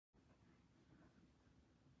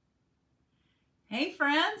Hey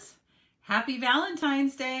friends, happy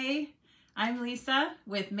Valentine's Day. I'm Lisa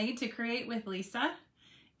with Made to Create with Lisa,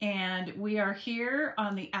 and we are here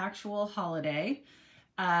on the actual holiday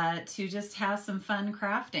to just have some fun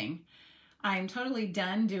crafting. I'm totally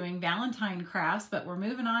done doing Valentine crafts, but we're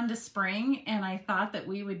moving on to spring, and I thought that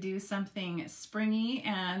we would do something springy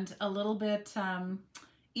and a little bit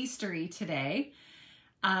Eastery today.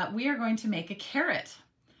 We are going to make a carrot.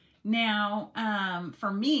 Now,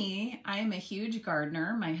 for me, I'm a huge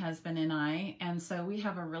gardener, my husband and I, and so we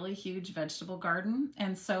have a really huge vegetable garden.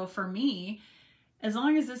 And so for me, as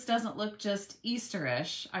long as this doesn't look just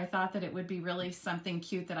Easterish, I thought that it would be really something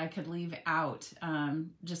cute that I could leave out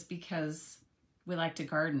just because we like to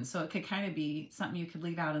garden. So it could kind of be something you could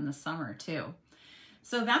leave out in the summer too.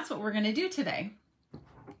 So that's what we're going to do today.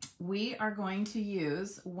 We are going to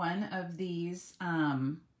use one of these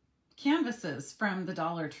canvases from the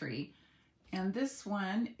Dollar Tree, and this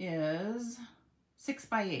one is 6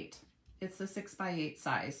 by 8. It's the 6 by 8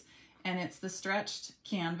 size, and it's the stretched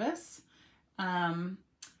canvas, and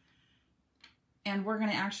we're going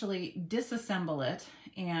to actually disassemble it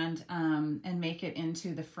and make it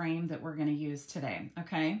into the frame that we're going to use today.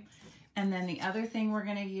 Okay, and then the other thing we're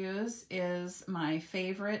going to use is my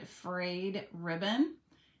favorite frayed ribbon.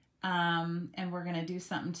 And we're going to do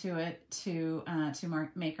something to it to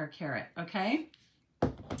make our carrot, okay?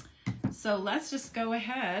 So let's just go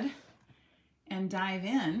ahead and dive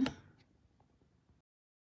in.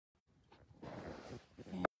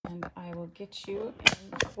 And I will get you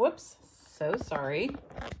in. Whoops, so sorry.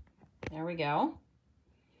 There we go.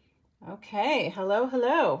 Okay, hello,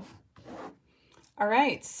 hello. All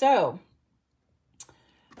right, so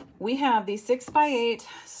we have the 6 by 8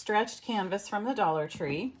 stretched canvas from the Dollar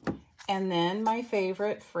Tree, and then my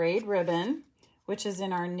favorite frayed ribbon, which is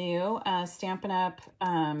in our new Stampin Up.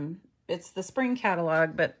 It's the spring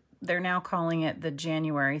catalog, but they're now calling it the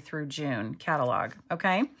January through June catalog,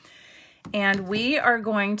 okay? And we are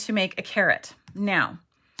going to make a carrot. Now,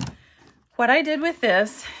 what I did with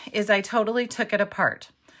this is I totally took it apart.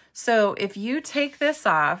 So if you take this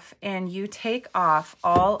off and you take off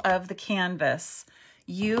all of the canvas,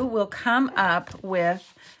 you will come up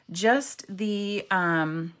with just the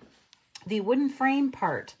wooden frame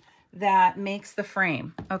part that makes the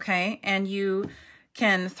frame, okay? And you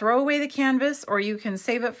can throw away the canvas or you can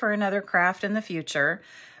save it for another craft in the future.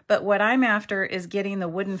 But what I'm after is getting the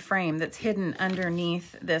wooden frame that's hidden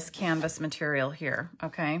underneath this canvas material here,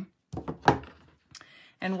 okay?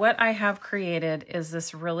 And what I have created is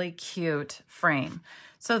this really cute frame.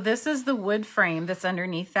 So this is the wood frame that's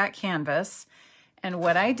underneath that canvas. And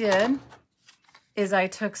what I did is I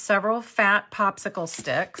took several fat popsicle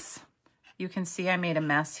sticks. You can see I made a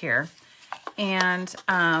mess here. And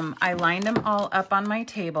I lined them all up on my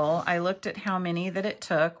table. I looked at how many that it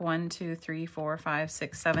took. 1, 2, 3, 4, 5,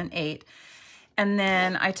 6, 7, 8. And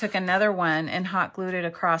then I took another one and hot glued it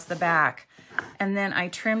across the back. And then I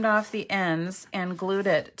trimmed off the ends and glued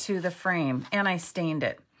it to the frame. And I stained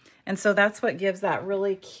it. And so that's what gives that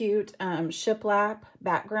really cute shiplap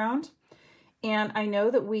background. And I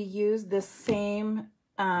know that we used this same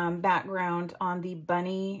background on the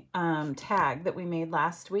bunny tag that we made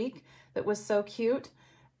last week that was so cute.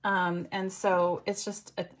 And so it's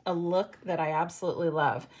just a look that I absolutely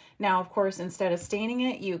love. Now, of course, instead of staining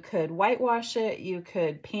it, you could whitewash it, you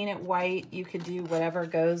could paint it white, you could do whatever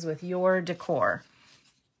goes with your decor.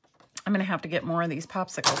 I'm gonna have to get more of these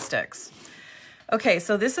popsicle sticks. Okay,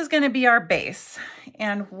 so this is gonna be our base.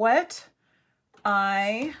 And what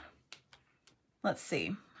let's see,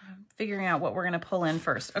 I'm figuring out what we're gonna pull in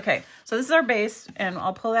first. Okay, so this is our base, and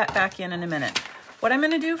I'll pull that back in a minute. What I'm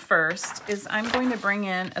gonna do first is I'm going to bring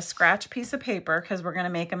in a scratch piece of paper because we're gonna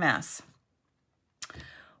make a mess.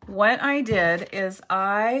 What I did is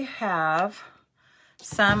I have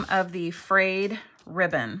some of the frayed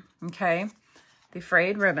ribbon, okay? The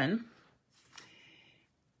frayed ribbon.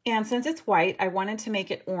 And since it's white, I wanted to make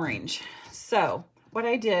it orange. So what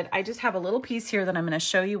I did, I just have a little piece here that I'm gonna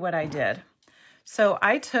show you what I did. So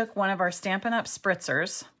I took one of our Stampin' Up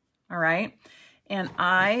spritzers, all right, and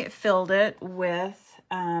I filled it with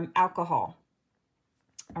alcohol,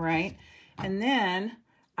 all right, and then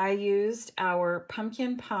I used our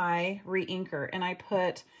pumpkin pie re-inker, and I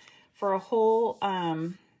put for a whole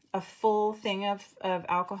a full thing of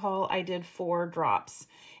alcohol, I did 4 drops.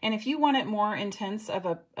 And if you want it more intense of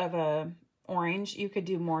a orange, you could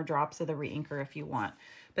do more drops of the re-inker if you want.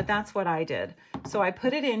 But that's what I did. So I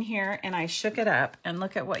put it in here and I shook it up, and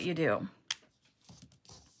look at what you do.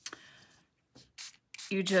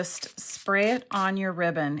 You just spray it on your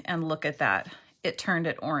ribbon, and look at that. It turned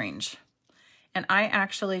it orange. And I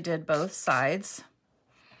actually did both sides.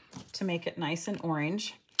 to make it nice and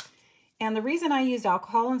orange. And the reason I used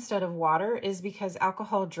alcohol instead of water is because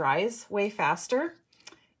alcohol dries way faster,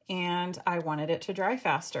 and I wanted it to dry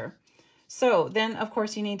faster. So then, of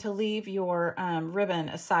course, you need to leave your ribbon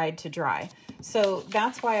aside to dry. So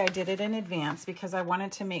that's why I did it in advance, because I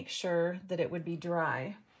wanted to make sure that it would be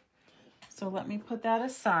dry. So let me put that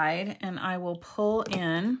aside, and I will pull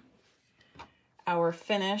in our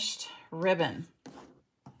finished ribbon.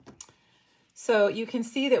 So you can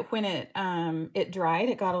see that when it dried,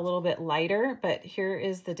 it got a little bit lighter, but here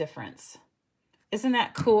is the difference. Isn't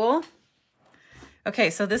that cool? Okay,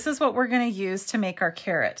 so this is what we're going to use to make our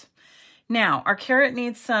carrot. Now, our carrot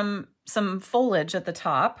needs some foliage at the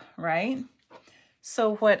top, right?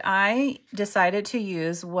 So what I decided to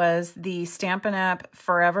use was the Stampin' Up!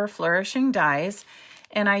 Forever Flourishing dies,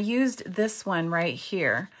 and I used this one right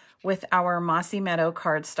here with our Mossy Meadow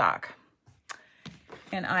cardstock.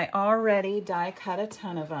 And I already die cut a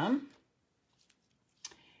ton of them.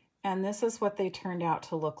 And this is what they turned out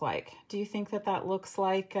to look like. Do you think that that looks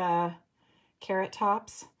like carrot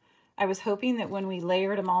tops? I was hoping that when we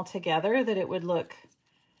layered them all together that it would look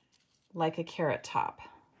like a carrot top.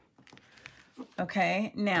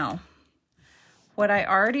 Okay, now, what I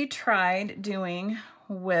already tried doing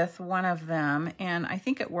with one of them, and I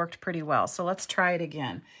think it worked pretty well, so let's try it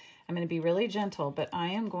again. I'm going to be really gentle, but I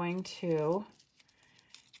am going to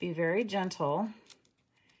be very gentle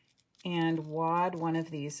and wad one of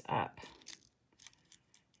these up.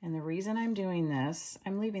 And the reason I'm doing this,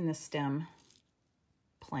 I'm leaving the stem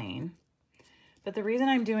plain, but the reason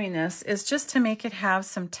I'm doing this is just to make it have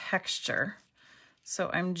some texture. So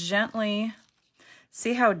I'm gently,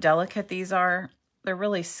 see how delicate these are? They're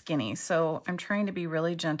really skinny, so I'm trying to be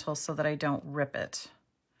really gentle so that I don't rip it.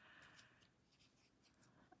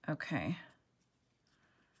 Okay.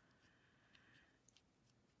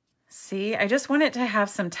 See, I just want it to have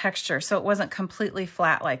some texture so it wasn't completely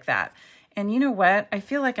flat like that. And you know what? I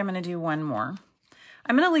feel like I'm going to do one more.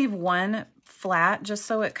 I'm going to leave one flat just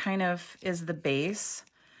so it kind of is the base.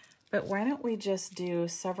 But why don't we just do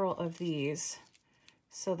several of these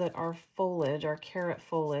so that our foliage, our carrot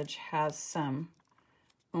foliage, has some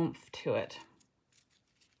oomph to it.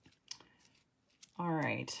 All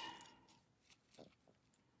right.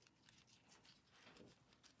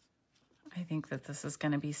 I think that this is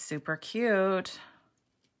going to be super cute.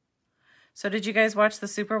 So did you guys watch the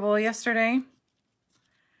Super Bowl yesterday?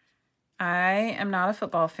 I am not a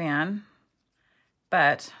football fan,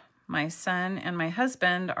 but my son and my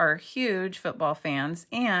husband are huge football fans,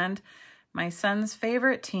 and my son's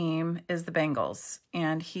favorite team is the Bengals,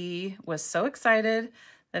 and he was so excited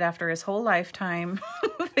that after his whole lifetime,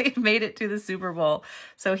 they made it to the Super Bowl.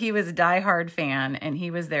 So he was a diehard fan, and he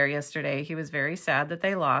was there yesterday. He was very sad that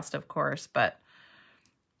they lost, of course, but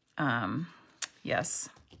yes,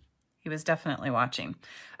 he was definitely watching.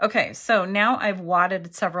 Okay, so now I've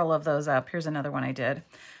wadded several of those up. Here's another one I did.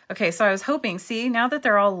 Okay, so I was hoping, see, now that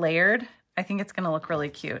they're all layered, I think it's going to look really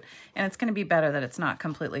cute, and it's going to be better that it's not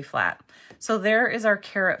completely flat. So there is our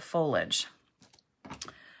carrot foliage.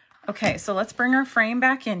 Okay, so let's bring our frame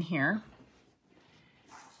back in here.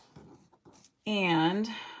 And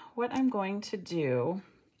what I'm going to do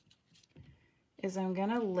is I'm going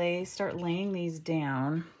to start laying these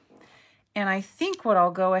down. And I think what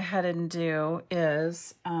I'll go ahead and do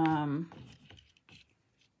is, I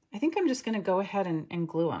think I'm just going to go ahead and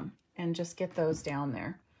glue them and just get those down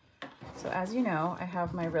there. So as you know, I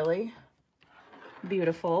have my really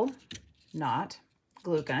beautiful knot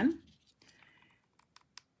glue gun.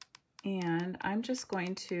 And I'm just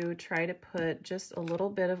going to try to put just a little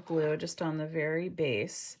bit of glue just on the very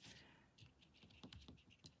base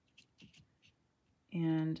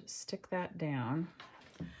and stick that down.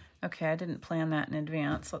 Okay, I didn't plan that in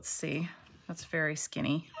advance. Let's see. That's very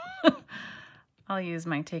skinny. I'll use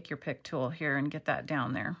my take your pick tool here and get that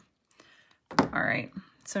down there. All right,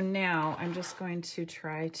 so now I'm just going to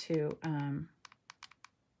try to,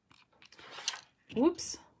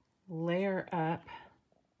 layer up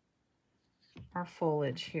our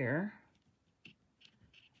foliage here.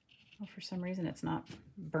 Well, for some reason it's not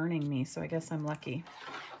burning me, so I guess I'm lucky.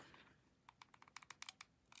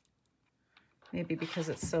 Maybe because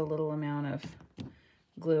it's so little amount of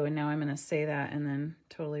glue, and now I'm going to say that and then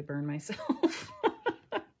totally burn myself.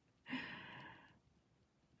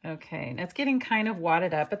 Okay, it's getting kind of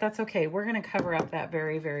wadded up, but that's okay. We're going to cover up that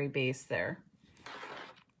very, very base there.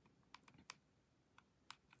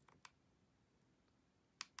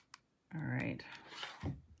 All right.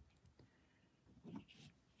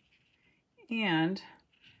 And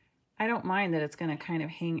I don't mind that it's going to kind of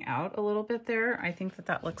hang out a little bit there. I think that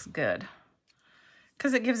that looks good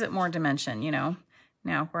because it gives it more dimension, you know.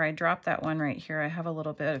 Now, where I dropped that one right here, I have a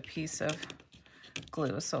little bit of piece of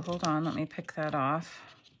glue. So hold on, let me pick that off.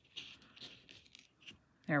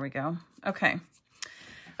 There we go. Okay.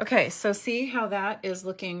 Okay, so see how that is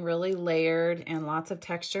looking really layered and lots of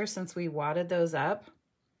texture since we wadded those up?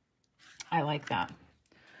 I like that.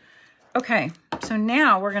 Okay, so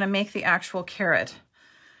now we're gonna make the actual carrot.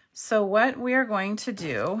 So what we are going to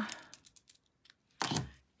do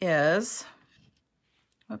is,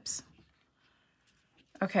 whoops.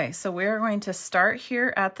 Okay, so we're going to start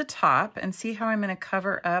here at the top and see how I'm going to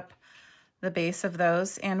cover up the base of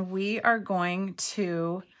those. And we are going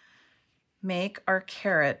to make our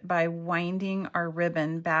carrot by winding our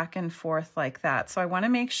ribbon back and forth like that. So I want to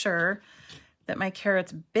make sure that my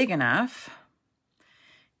carrot's big enough.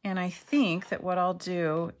 And I think that what I'll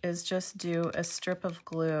do is just do a strip of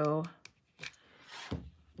glue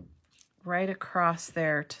right across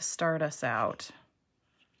there to start us out.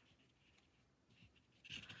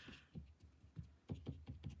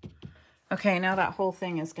 Okay, now that whole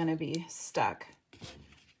thing is going to be stuck.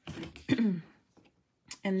 And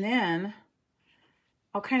then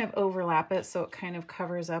I'll kind of overlap it so it kind of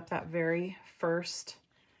covers up that very first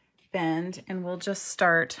bend, and we'll just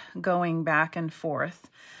start going back and forth.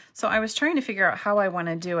 So I was trying to figure out how I want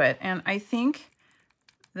to do it, and I think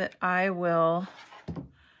that I will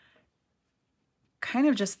kind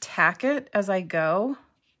of just tack it as I go.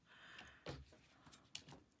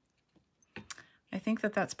 I think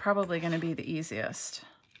that that's probably going to be the easiest.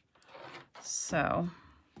 So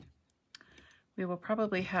we will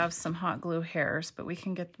probably have some hot glue hairs, but we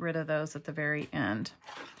can get rid of those at the very end.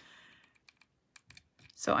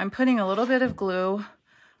 So I'm putting a little bit of glue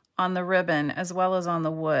on the ribbon as well as on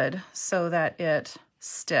the wood so that it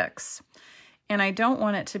sticks. And I don't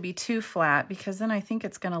want it to be too flat because then I think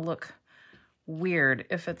it's going to look weird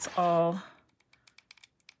if it's all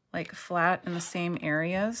like flat in the same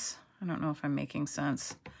areas. I don't know if I'm making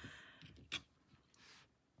sense.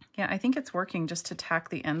 Yeah, I think it's working just to tack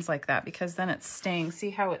the ends like that because then it's staying. See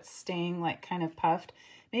how it's staying like kind of puffed?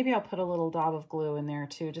 Maybe I'll put a little dab of glue in there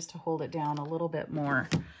too just to hold it down a little bit more.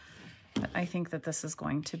 But I think that this is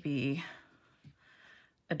going to be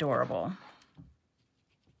adorable.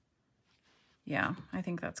 Yeah, I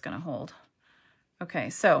think that's going to hold. Okay,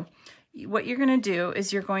 so what you're going to do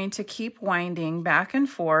is you're going to keep winding back and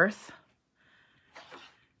forth.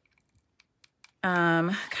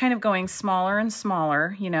 Kind of going smaller and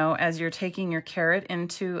smaller, you know, as you're taking your carrot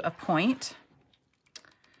into a point.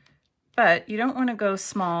 But you don't want to go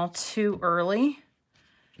small too early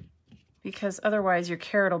because otherwise your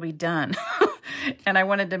carrot will be done. And I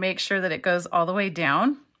wanted to make sure that it goes all the way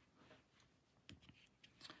down.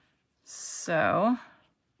 So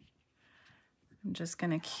I'm just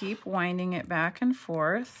going to keep winding it back and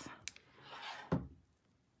forth.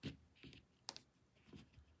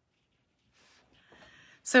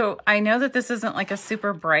 So I know that this isn't like a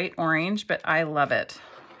super bright orange, but I love it.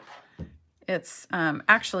 It's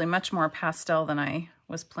actually much more pastel than I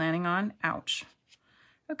was planning on. Ouch.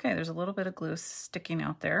 Okay, there's a little bit of glue sticking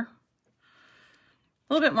out there.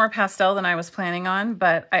 A little bit more pastel than I was planning on,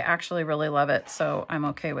 but I actually really love it, so I'm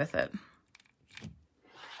okay with it.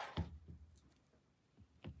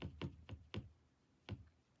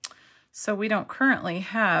 So we don't currently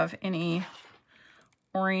have any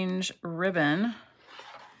orange ribbon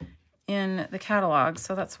in the catalog,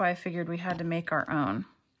 so that's why I figured we had to make our own.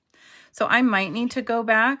 So I might need to go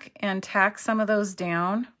back and tack some of those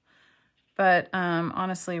down, but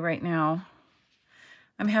honestly right now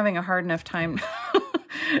I'm having a hard enough time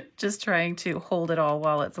just trying to hold it all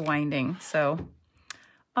while it's winding, so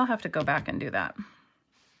I'll have to go back and do that.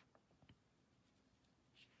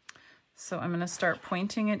 So I'm going to start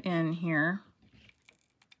pointing it in here.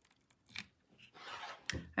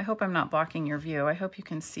 I hope I'm not blocking your view. I hope you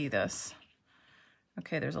can see this.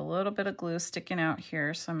 Okay, there's a little bit of glue sticking out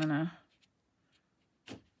here, so I'm gonna,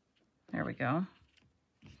 there we go.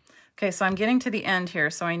 Okay, so I'm getting to the end here,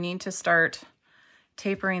 so I need to start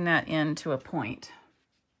tapering that in to a point.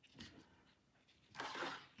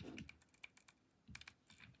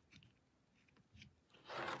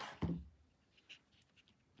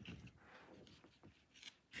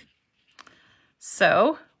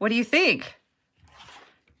 So, what do you think?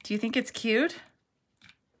 Do you think it's cute?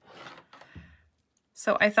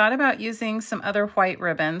 So I thought about using some other white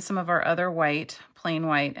ribbon, some of our other white, plain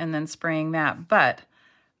white, and then spraying that. But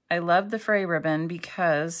I love the Frayed Ribbon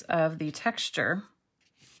because of the texture.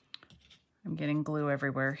 I'm getting glue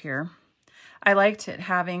everywhere here. I liked it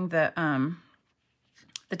having the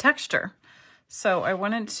texture. So I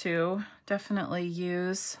wanted to definitely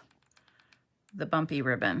use the bumpy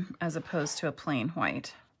ribbon as opposed to a plain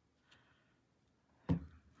white.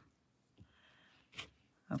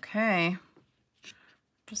 Okay,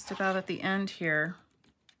 just about at the end here.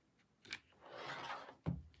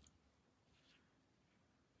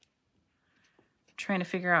 Trying to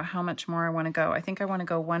figure out how much more I want to go. I think I want to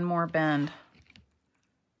go one more bend.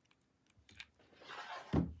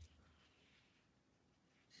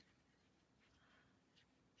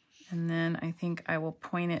 And then I think I will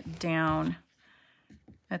point it down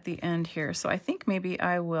at the end here. So I think maybe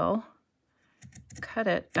I will cut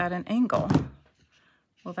it at an angle.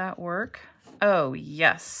 Will that work? Oh,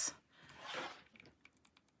 yes.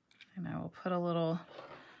 And I will put a little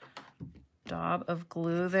daub of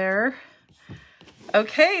glue there.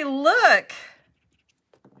 Okay, look.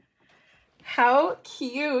 How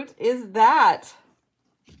cute is that?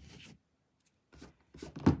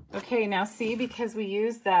 Okay, now see, because we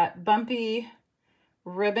use that bumpy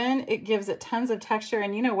ribbon, it gives it tons of texture.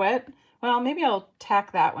 And you know what? Well, maybe I'll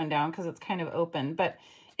tack that one down because it's kind of open. But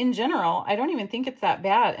in general, I don't even think it's that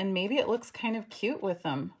bad. And maybe it looks kind of cute with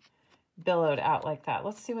them billowed out like that.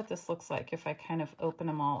 Let's see what this looks like if I kind of open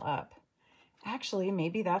them all up. Actually,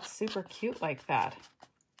 maybe that's super cute like that.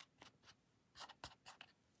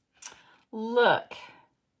 Look.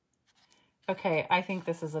 Okay, I think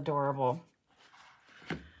this is adorable.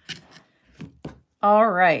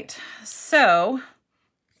 All right, so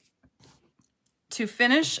to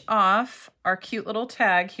finish off our cute little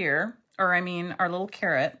tag here, or I mean our little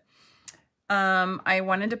carrot, I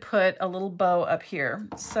wanted to put a little bow up here.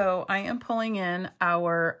 So I am pulling in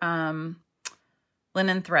our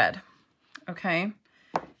linen thread. Okay,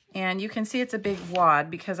 and you can see it's a big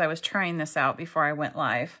wad because I was trying this out before I went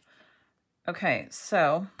live. Okay,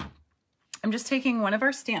 so I'm just taking one of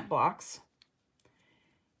our stamp blocks,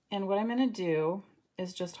 and what I'm going to do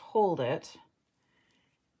is just hold it,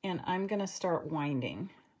 and I'm going to start winding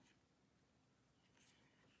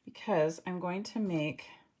because I'm going to make,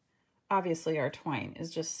 obviously our twine is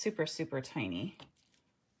just super, super tiny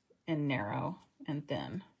and narrow and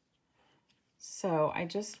thin. So I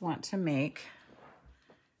just want to make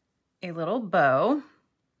a little bow.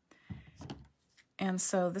 And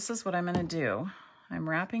so this is what I'm going to do. I'm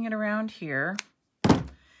wrapping it around here.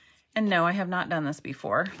 And no, I have not done this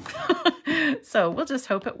before. So we'll just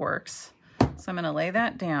hope it works. So I'm going to lay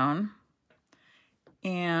that down.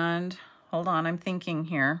 And hold on, I'm thinking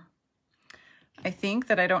here. I think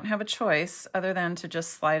that I don't have a choice other than to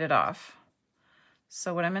just slide it off.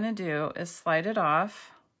 So what I'm going to do is slide it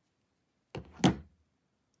off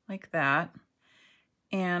like that,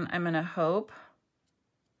 and I'm going to hope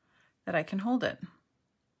that I can hold it.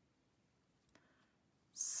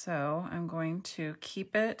 So I'm going to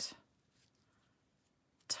keep it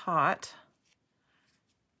taut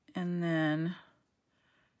and then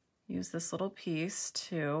use this little piece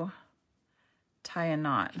to tie a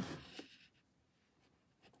knot.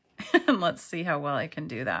 And let's see how well I can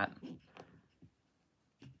do that.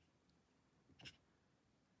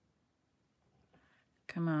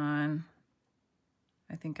 Come on.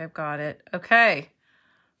 I think I've got it. Okay.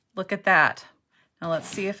 Look at that. Now let's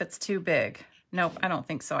see if it's too big. Nope, I don't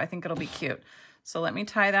think so. I think it'll be cute. So let me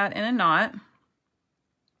tie that in a knot.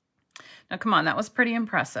 Now come on, that was pretty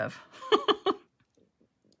impressive.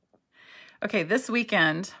 Okay, this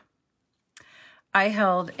weekend I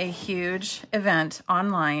held a huge event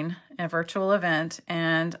online, a virtual event,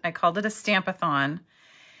 and I called it a Stampathon.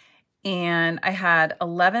 And I had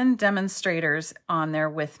 11 demonstrators on there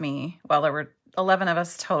with me. Well, there were 11 of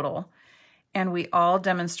us total. And we all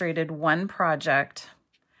demonstrated one project.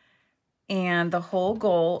 And the whole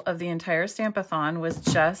goal of the entire Stampathon was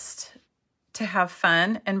just to have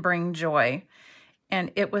fun and bring joy.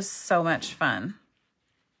 And it was so much fun.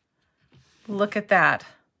 Look at that.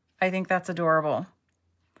 I think that's adorable.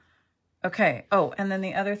 Okay. Oh, and then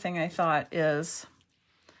the other thing I thought is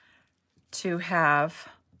to have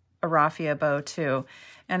a raffia bow too.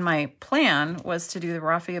 And my plan was to do the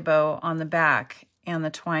raffia bow on the back and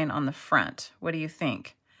the twine on the front. What do you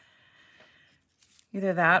think?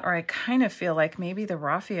 Either that, or I kind of feel like maybe the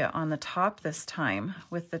raffia on the top this time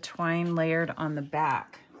with the twine layered on the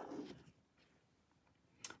back.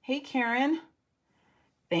 Hey, Karen.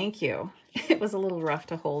 Thank you. It was a little rough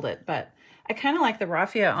to hold it, but I kind of like the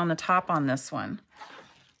raffia on the top on this one.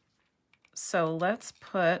 So let's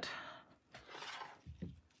put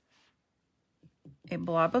a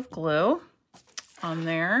blob of glue on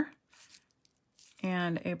there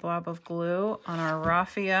and a blob of glue on our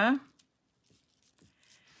raffia.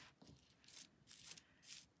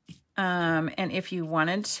 And if you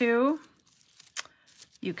wanted to,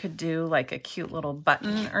 you could do like a cute little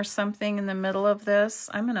button or something in the middle of this.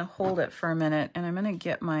 I'm going to hold it for a minute and I'm going to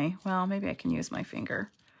get my, well, maybe I can use my finger.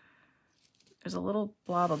 There's a little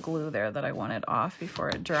blob of glue there that I wanted off before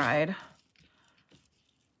it dried.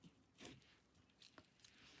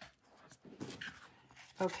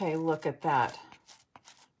 Okay, look at that.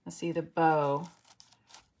 I see the bow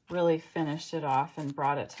really finished it off and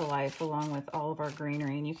brought it to life along with all of our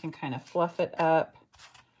greenery, and you can kind of fluff it up.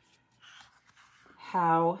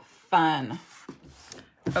 How fun.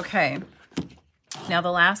 Okay, now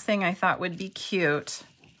the last thing I thought would be cute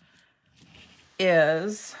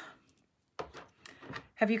is,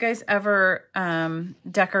 have you guys ever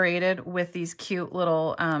decorated with these cute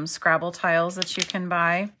little Scrabble tiles that you can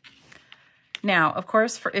buy? Now, of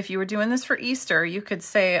course, if you were doing this for Easter, you could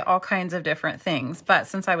say all kinds of different things. But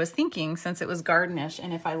since I was thinking, since it was gardenish,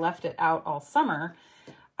 and if I left it out all summer,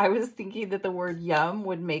 I was thinking that the word yum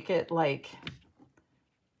would make it like,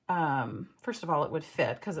 first of all, it would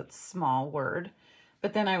fit because it's a small word.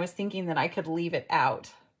 But then I was thinking that I could leave it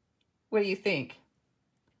out. What do you think?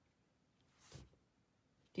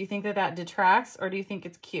 Do you think that that detracts, or do you think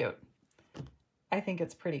it's cute? I think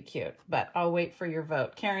it's pretty cute, but I'll wait for your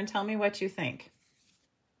vote. Karen, tell me what you think.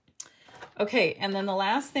 Okay, and then the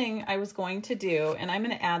last thing I was going to do, and I'm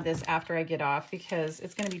going to add this after I get off because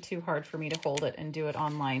it's going to be too hard for me to hold it and do it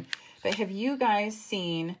online. But have you guys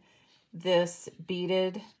seen this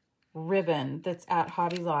beaded ribbon that's at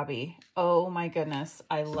Hobby Lobby? Oh my goodness,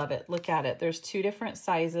 I love it. Look at it. There's 2 different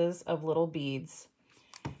sizes of little beads.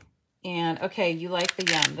 And okay, you like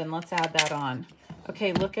the yum, then let's add that on.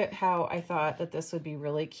 Okay, look at how I thought that this would be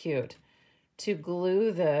really cute to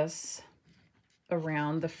glue this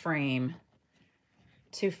around the frame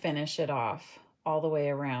to finish it off all the way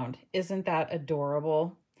around. Isn't that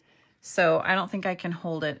adorable? So I don't think I can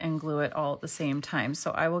hold it and glue it all at the same time.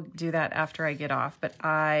 So I will do that after I get off, but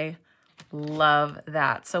I love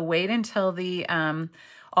that. So wait until the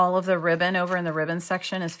all of the ribbon over in the ribbon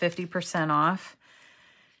section is 50% off.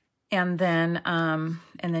 And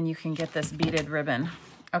then you can get this beaded ribbon.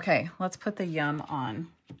 Okay, let's put the yum on.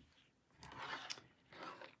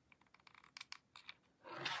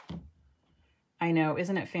 I know,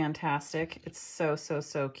 isn't it fantastic? It's so, so,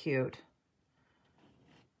 so cute.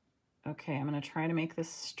 Okay, I'm gonna try to make this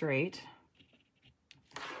straight.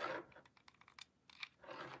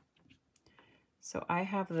 So I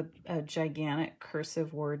have a gigantic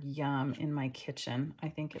cursive word yum in my kitchen. I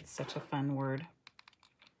think it's such a fun word.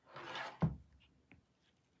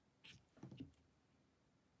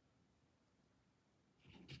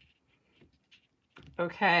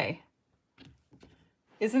 Okay,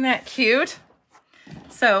 isn't that cute?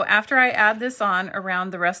 So after I add this on around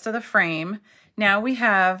the rest of the frame, now we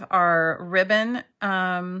have our ribbon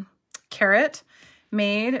carrot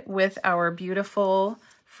made with our beautiful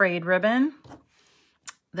frayed ribbon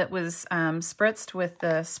that was spritzed with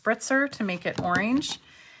the spritzer to make it orange.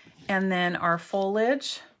 And then our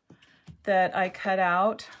foliage that I cut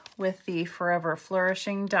out with the Forever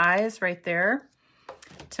Flourishing dies right there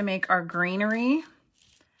to make our greenery.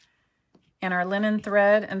 And our linen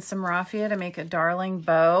thread and some raffia to make a darling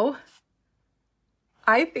bow.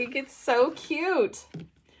 I think it's so cute.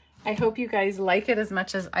 I hope you guys like it as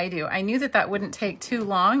much as I do. I knew that that wouldn't take too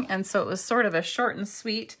long, and so it was sort of a short and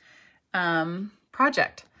sweet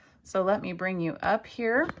project. So let me bring you up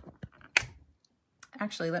here.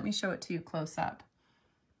 Actually, let me show it to you close up.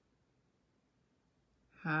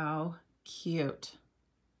 How cute.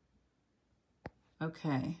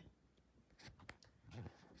 Okay.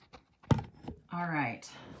 All right,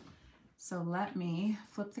 so let me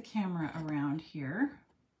flip the camera around here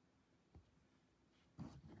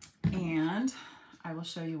and I will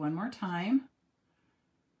show you one more time.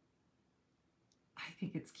 I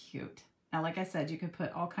think it's cute. Now, like I said, you could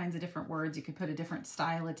put all kinds of different words. You could put a different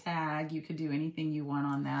style of tag. You could do anything you want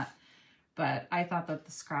on that. But I thought that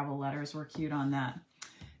the Scrabble letters were cute on that.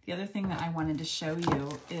 The other thing that I wanted to show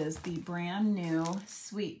you is the brand new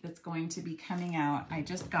suite that's going to be coming out. I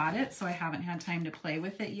just got it, so I haven't had time to play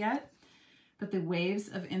with it yet. But the Waves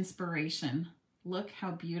of Inspiration. Look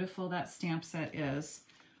how beautiful that stamp set is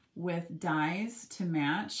with dies to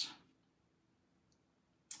match.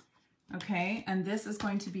 Okay, and this is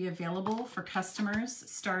going to be available for customers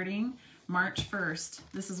starting March 1st.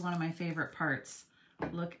 This is one of my favorite parts.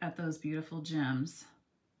 Look at those beautiful gems.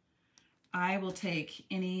 I will take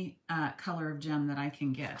any color of gem that I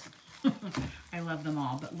can get. I love them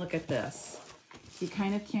all, but look at this. You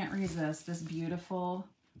kind of can't resist this beautiful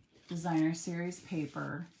designer series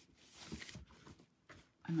paper.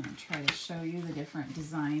 I'm going to try to show you the different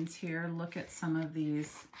designs here. Look at some of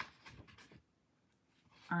these.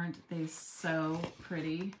 Aren't they so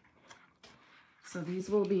pretty? So these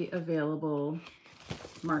will be available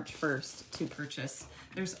March 1st to purchase.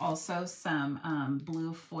 There's also some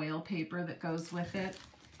blue foil paper that goes with it.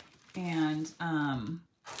 And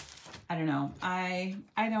I don't know, I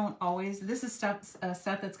don't always, this is a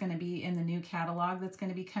set that's going to be in the new catalog that's going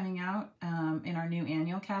to be coming out in our new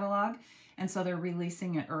annual catalog. And so they're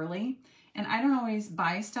releasing it early. And I don't always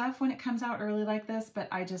buy stuff when it comes out early like this, but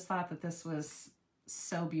I just thought that this was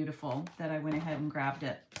so beautiful that I went ahead and grabbed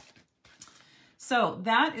it. So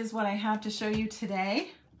that is what I have to show you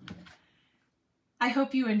today. I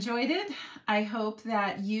hope you enjoyed it. I hope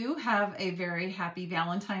that you have a very happy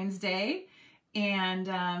Valentine's Day, and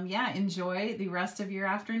yeah, enjoy the rest of your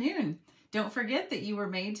afternoon. Don't forget that you were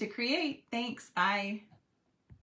made to create. Thanks. Bye.